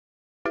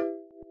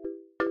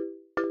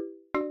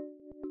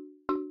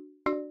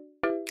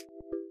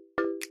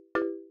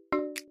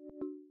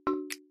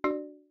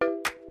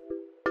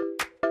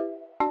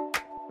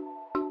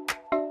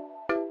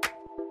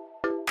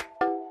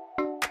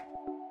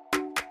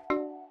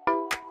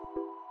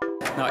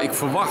Nou, ik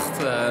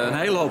verwacht een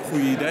hele hoop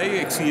goede ideeën.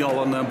 Ik zie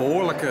al een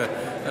behoorlijke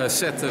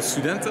set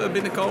studenten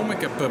binnenkomen.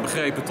 Ik heb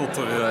begrepen tot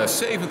er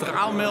 70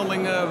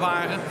 aanmeldingen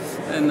waren.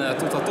 En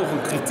tot daar toch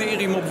een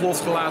criterium op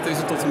losgelaten is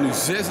en tot er nu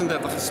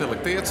 36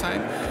 geselecteerd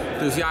zijn.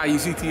 Dus ja, je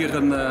ziet hier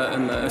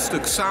een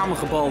stuk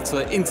samengebald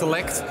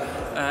intellect.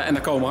 En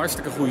daar komen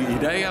hartstikke goede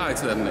ideeën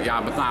uit. En ja,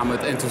 met name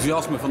het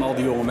enthousiasme van al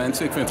die jonge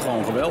mensen. Ik vind het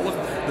gewoon geweldig.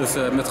 Dus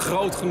met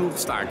groot genoeg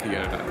sta ik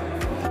hier.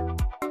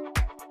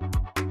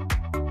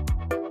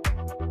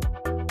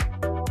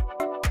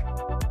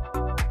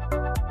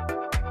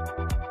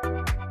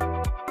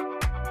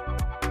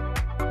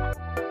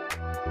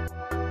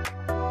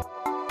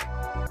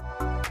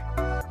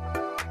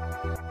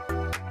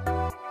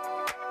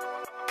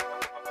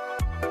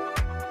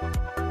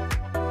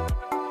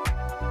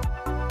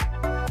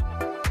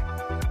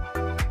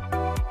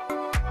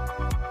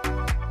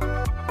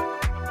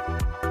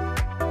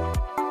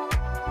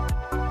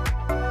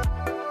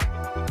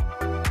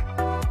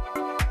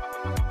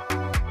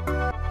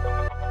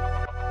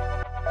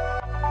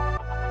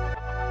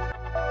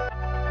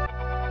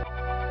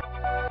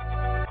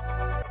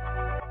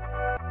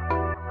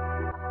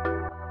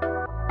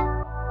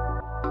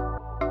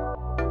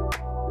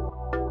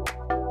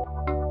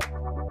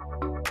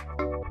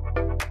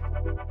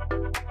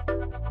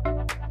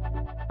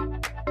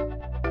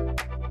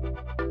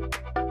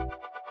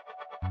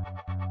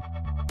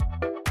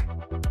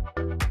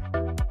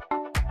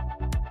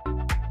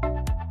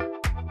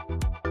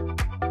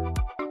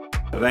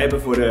 Wij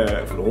hebben voor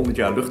de 100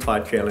 jaar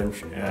luchtvaart challenge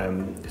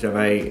zijn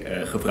wij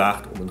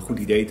gevraagd om een goed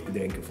idee te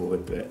bedenken voor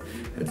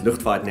het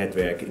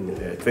luchtvaartnetwerk in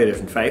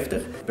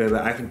 2050. We hebben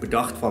eigenlijk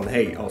bedacht van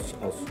hey, als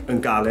een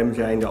KLM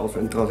zijnde, als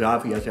een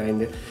Transavia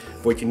zijnde,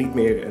 word je niet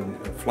meer een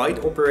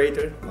flight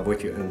operator, maar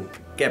word je een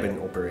cabin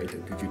operator.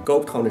 Dus je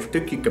koopt gewoon een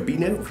stukje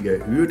cabine of je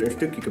huurt een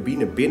stukje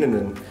cabine binnen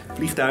een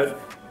vliegtuig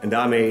en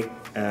daarmee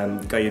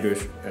kan je dus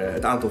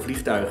het aantal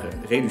vliegtuigen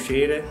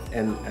reduceren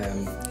en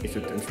is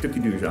het een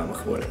stukje duurzamer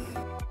geworden.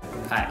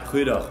 Hi,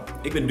 goeiedag.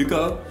 Ik ben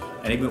Duco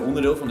en ik ben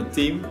onderdeel van het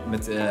team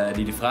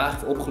die de vraag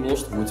heeft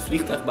opgelost hoe het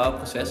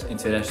vliegtuigbouwproces in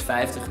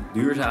 2050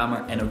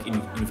 duurzamer en ook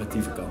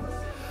innovatiever kan.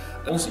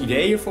 Ons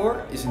idee hiervoor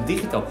is een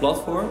digitaal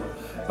platform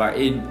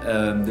waarin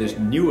dus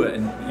nieuwe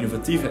en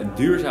innovatieve en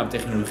duurzame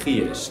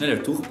technologieën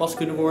sneller toegepast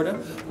kunnen worden,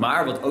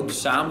 maar wat ook de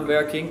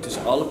samenwerking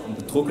tussen alle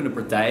betrokkenen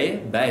partijen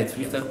bij het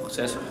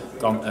vliegtuigproces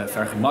kan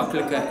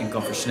vergemakkelijken en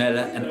kan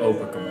versnellen en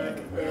open kan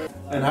maken.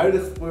 Een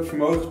huidig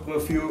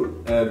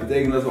vermogensprofiel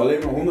betekent dat we alleen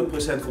maar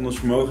 100% van ons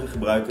vermogen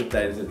gebruiken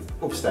tijdens het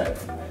opstijgen.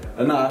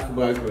 Daarna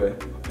gebruiken we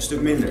een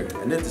stuk minder.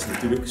 En dit is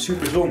natuurlijk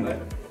super zonde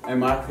en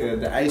maakt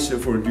de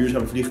eisen voor een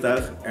duurzaam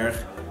vliegtuig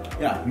erg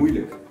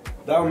moeilijk.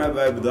 Daarom hebben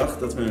wij bedacht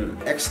dat we een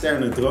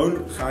externe drone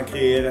gaan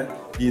creëren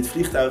die het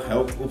vliegtuig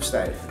helpt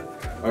opstijgen.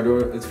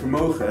 Waardoor het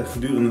vermogen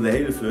gedurende de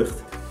hele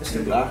vlucht een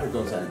stuk lager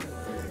kan zijn.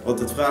 Wat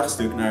het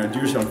vraagstuk naar een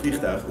duurzaam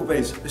vliegtuig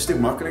opeens een stuk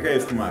makkelijker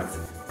heeft gemaakt.